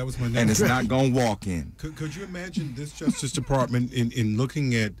in, that was my next and it's not going to walk in. Could you imagine this Justice Department in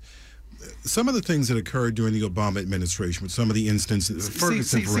looking at some of the things that occurred during the Obama administration, with some of the instances,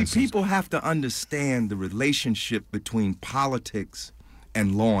 Ferguson, for instance? People have to understand the relationship between politics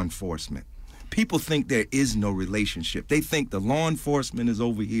and law enforcement. People think there is no relationship. They think the law enforcement is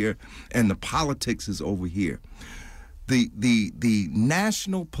over here and the politics is over here. The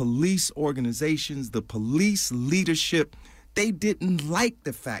national police organizations, the police leadership, they didn't like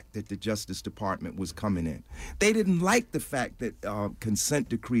the fact that the Justice Department was coming in. They didn't like the fact that consent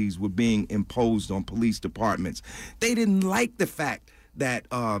decrees were being imposed on police departments. They didn't like the fact that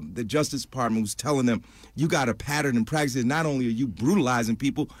the Justice Department was telling them, you got a pattern and practice. Not only are you brutalizing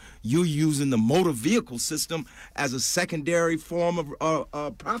people, you're using the motor vehicle system as a secondary form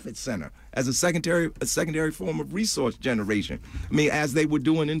of profit center, as a secondary form of resource generation. I mean, as they were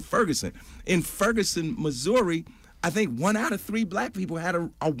doing in Ferguson. In Ferguson, Missouri, I think 1 out of 3 black people had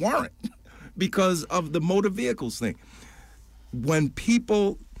a warrant because of the motor vehicles thing. When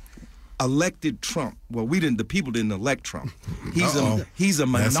people elected Trump, well, the people didn't elect Trump. He's a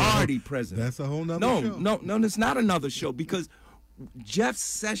minority president. That's a whole nother show. No, it's not another show, because Jeff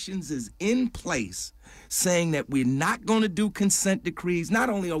Sessions is in place saying that we're not going to do consent decrees. Not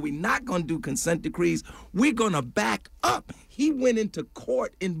only are we not going to do consent decrees, we're going to back up. He went into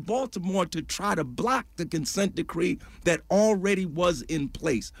court in Baltimore to try to block the consent decree that already was in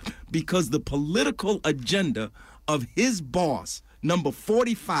place, because the political agenda of his boss, number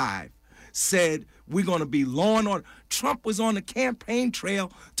 45, said we're going to be law and order. Trump was on the campaign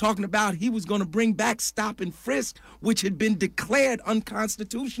trail talking about he was going to bring back stop and frisk, which had been declared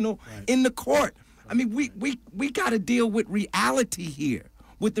unconstitutional in the court. I mean, we got to deal with reality here,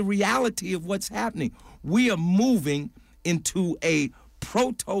 with the reality of what's happening. We are moving into a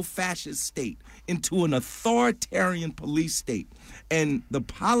proto-fascist state, into an authoritarian police state. And the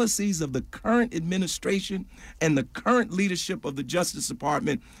policies of the current administration and the current leadership of the Justice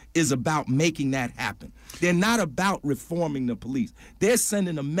Department is about making that happen. They're not about reforming the police. They're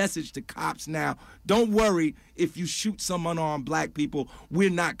sending a message to cops now, don't worry if you shoot some unarmed black people, we're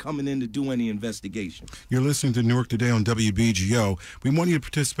not coming in to do any investigation. You're listening to Newark Today on WBGO. We want you to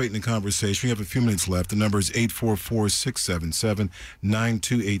participate in the conversation. We have a few minutes left. The number is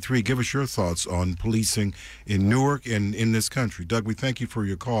 844-677-9283. Give us your thoughts on policing in Newark and in this country. Doug, we thank you for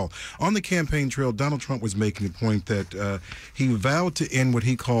your call. On the campaign trail, Donald Trump was making the point that he vowed to end what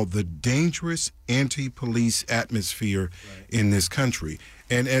he called the dangerous anti-police atmosphere in this country.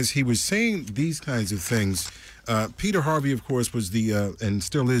 And as he was saying these kinds of things, Peter Harvey, of course, was the and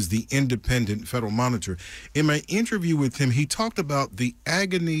still is the independent federal monitor. In my interview with him, he talked about the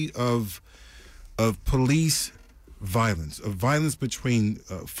agony of police violence, of violence between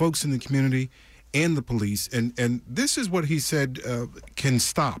folks in the community and the police. And this is what he said can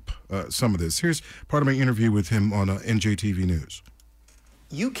stop some of this. Here's part of my interview with him on NJTV News.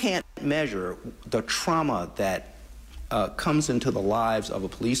 You can't measure the trauma that comes into the lives of a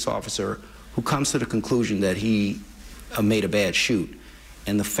police officer who comes to the conclusion that he made a bad shoot,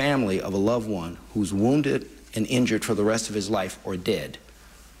 and the family of a loved one who's wounded and injured for the rest of his life or dead.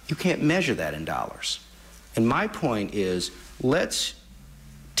 You can't measure that in dollars. And my point is, let's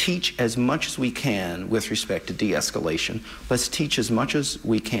teach as much as we can with respect to de-escalation. Let's teach as much as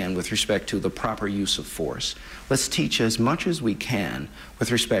we can with respect to the proper use of force. Let's teach as much as we can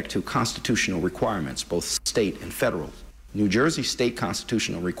with respect to constitutional requirements, both state and federal. New Jersey state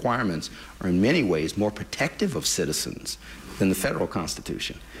constitutional requirements are in many ways more protective of citizens than the federal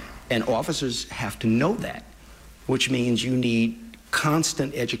Constitution. And officers have to know that, which means you need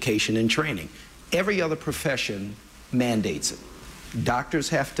constant education and training. Every other profession mandates it. Doctors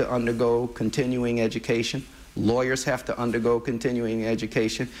have to undergo continuing education. Lawyers have to undergo continuing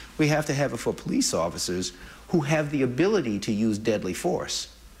education. We have to have it for police officers who have the ability to use deadly force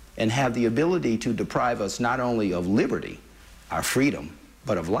and have the ability to deprive us not only of liberty, our freedom,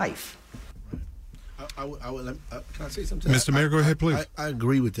 but of life. Can I say something? Mr. Mayor, go ahead, please. I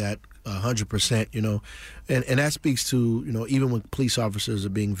agree with that 100%, you know, and that speaks to, you know, even when police officers are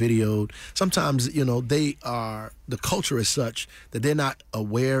being videoed, sometimes, you know, the culture is such that they're not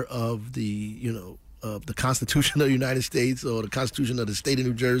aware of the, you know, of the Constitution of the United States or the Constitution of the state of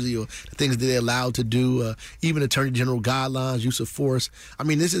New Jersey or the things that they're allowed to do, even Attorney General guidelines, use of force. I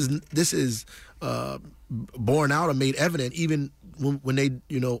mean, this is borne out or made evident even when they,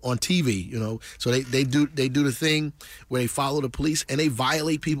 you know, on TV, you know, so they do the thing where they follow the police and they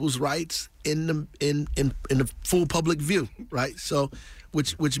violate people's rights in the full public view, right? So,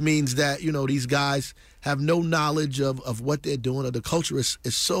 which means that, you know, these guys have no knowledge of what they're doing, or the culture is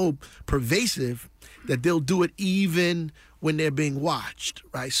so pervasive that they'll do it even when they're being watched,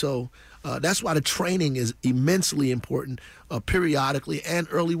 right? So that's why the training is immensely important, periodically, and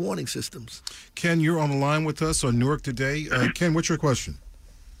early warning systems. Ken, you're on the line with us on Newark Today. Ken, what's your question?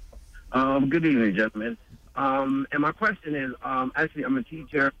 Good evening, gentlemen. And my question is, actually, I'm a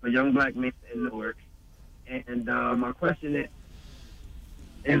teacher, a young black man in Newark, and my question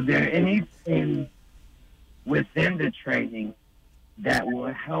is there anything within the training that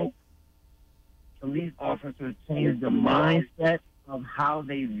will help police officers change the mindset of how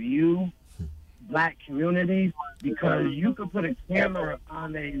they view black communities? Because you could put a camera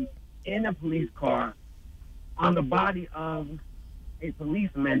in a police car on the body of a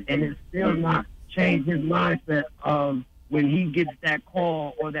policeman and it still not change his mindset of when he gets that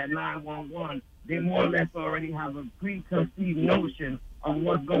call or that 911, they more or less already have a preconceived notion of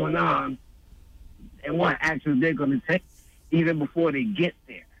what's going on and what actions they're going to take even before they get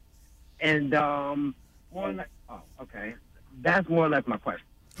there. And more or less, okay. That's more or less my question.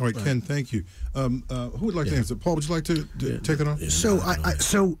 All right, Ken, thank you. Who would like to answer? Paul, would you like to take it on? So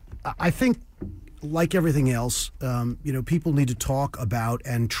I think, like everything else, you know, people need to talk about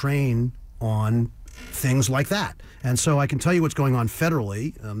and train on things like that. And so I can tell you what's going on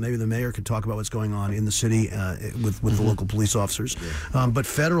federally. Maybe the mayor could talk about what's going on in the city with the local police officers. Yeah. But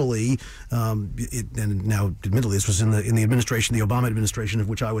federally, and now admittedly this was in the administration, the Obama administration, of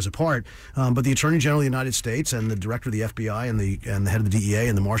which I was a part. But the Attorney General of the United States and the Director of the FBI and the head of the DEA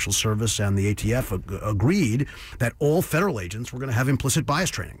and the Marshal Service and the ATF agreed that all federal agents were going to have implicit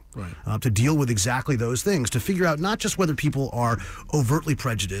bias training to deal with exactly those things, to figure out not just whether people are overtly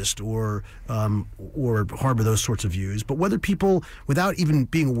prejudiced or harbor those sorts of views, but whether people, without even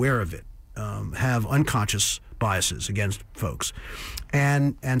being aware of it, have unconscious biases against folks.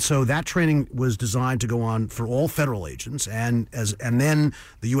 And so that training was designed to go on for all federal agents, and then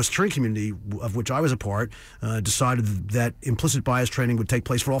the U.S. Attorney community, of which I was a part, decided that implicit bias training would take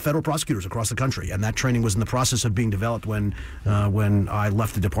place for all federal prosecutors across the country, and that training was in the process of being developed when I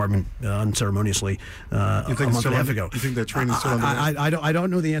left the department unceremoniously a month and a half ago. You think that training's still on the way? I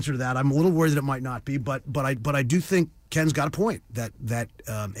don't know the answer to that. I'm a little worried that it might not be, but I do think Ken's got a point that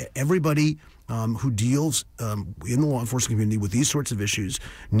everybody who deals in the law enforcement community with these sorts of issues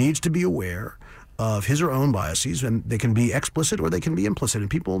needs to be aware of his or her own biases, and they can be explicit or they can be implicit, and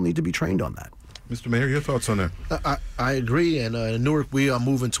people need to be trained on that. Mr. Mayor, your thoughts on that? I agree, and in Newark we are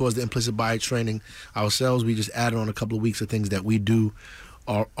moving towards the implicit bias training ourselves. We just added on a couple of weeks of things that we do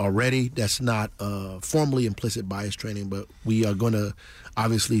already. That's not formally implicit bias training, but we are going to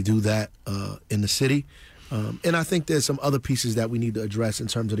obviously do that in the city. And I think there's some other pieces that we need to address in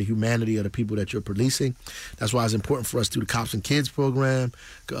terms of the humanity of the people that you're policing. That's why it's important for us to do the Cops and Kids program,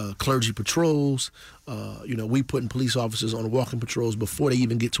 clergy patrols. We putting police officers on walking patrols before they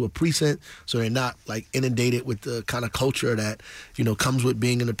even get to a precinct, so they're not like inundated with the kind of culture that comes with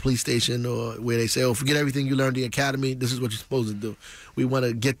being in a police station, or where they say, "Oh, forget everything you learned in the academy. This is what you're supposed to do." We want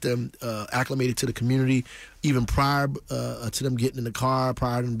to get them acclimated to the community, even prior to them getting in the car,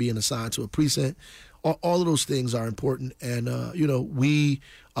 prior to them being assigned to a precinct. All of those things are important, and we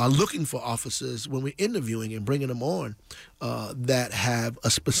are looking for officers when we're interviewing and bringing them on that have a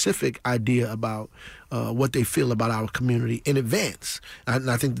specific idea about what they feel about our community in advance.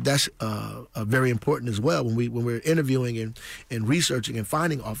 And I think that's very important as well. When we're interviewing and researching and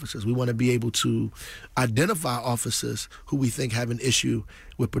finding officers, we want to be able to identify officers who we think have an issue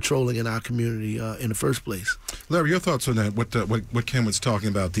with patrolling in our community in the first place. Larry, your thoughts on that? What Ken was talking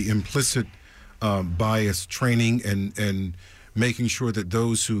about, the implicit bias training and making sure that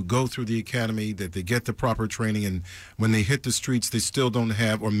those who go through the academy, that they get the proper training, and when they hit the streets, they still don't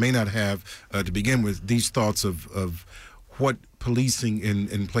have or may not have to begin with these thoughts of what policing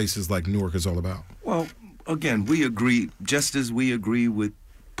in places like Newark is all about. Well, again, we agree, just as we agree with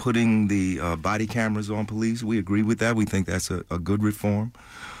putting the body cameras on police, we agree with that. We think that's a good reform.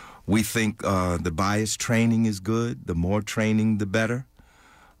 We think the bias training is good. The more training, the better.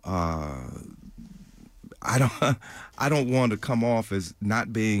 I don't want to come off as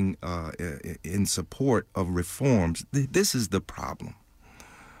not being in support of reforms. This is the problem.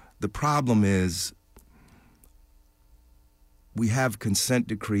 The problem is we have consent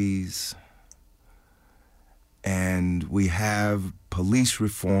decrees and we have police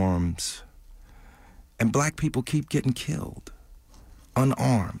reforms, and black people keep getting killed,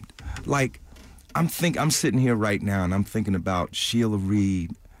 unarmed. Like, I'm sitting here right now and I'm thinking about Sheila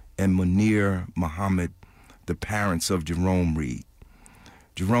Reed and Munir Muhammad, the parents of Jerome Reed.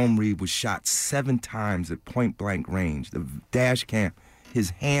 Jerome Reed was shot 7 times at point-blank range. The dash cam,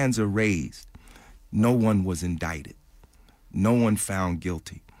 his hands are raised. No one was indicted. No one found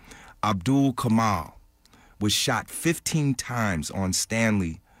guilty. Abdul Kamal was shot 15 times on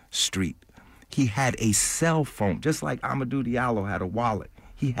Stanley Street. He had a cell phone, just like Amadou Diallo had a wallet.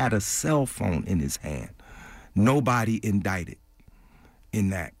 He had a cell phone in his hand. Nobody indicted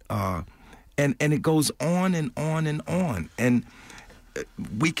in that. And it goes on and on and on. And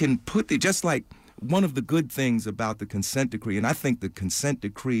we can put just like one of the good things about the consent decree, and I think the consent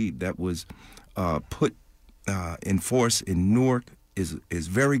decree that was put in force in Newark is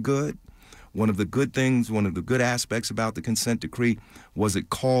very good. One of the good aspects about the consent decree was it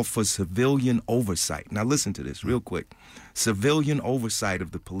called for civilian oversight. Now listen to this real quick. Civilian oversight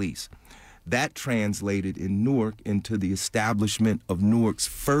of the police. That translated in Newark into the establishment of Newark's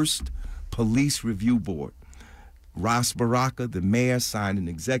first police review board. Ras Baraka, the mayor, signed an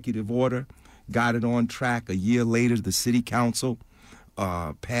executive order, got it on track. A year later, the city council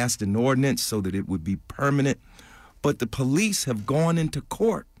passed an ordinance so that it would be permanent. But the police have gone into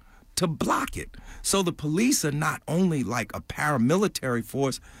court to block it. So the police are not only like a paramilitary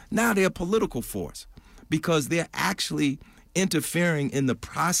force, now they're a political force, because they're actually interfering in the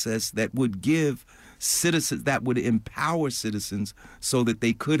process that would give citizens, that would empower citizens so that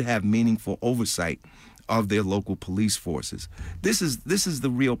they could have meaningful oversight of their local police forces. This is the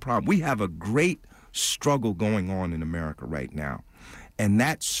real problem. We have a great struggle going on in America right now, and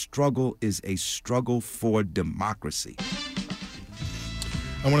that struggle is a struggle for democracy.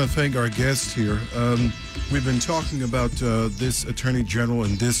 I want to thank our guests here. We've been talking about this Attorney General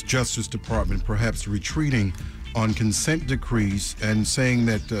and this Justice Department perhaps retreating on consent decrees and saying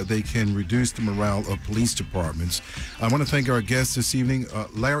that they can reduce the morale of police departments. I want to thank our guests this evening,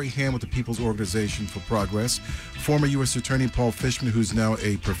 Larry Hamm with the People's Organization for Progress, former U.S. Attorney Paul Fishman, who's now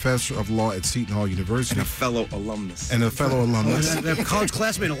a professor of law at Seton Hall University. And a fellow alumnus. A college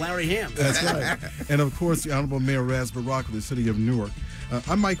classmate of Larry Hamm. That's right. And of course, the Honorable Mayor Ras Barack of the city of Newark.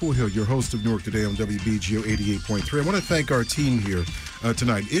 I'm Michael Hill, your host of Newark Today on WBGO 88.3. I want to thank our team here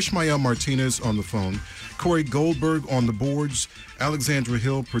tonight. Ishmael Martinez on the phone, Corey Goldberg on the boards, Alexandra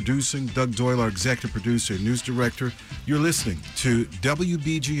Hill producing, Doug Doyle, our executive producer and news director. You're listening to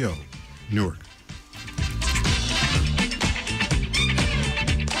WBGO Newark.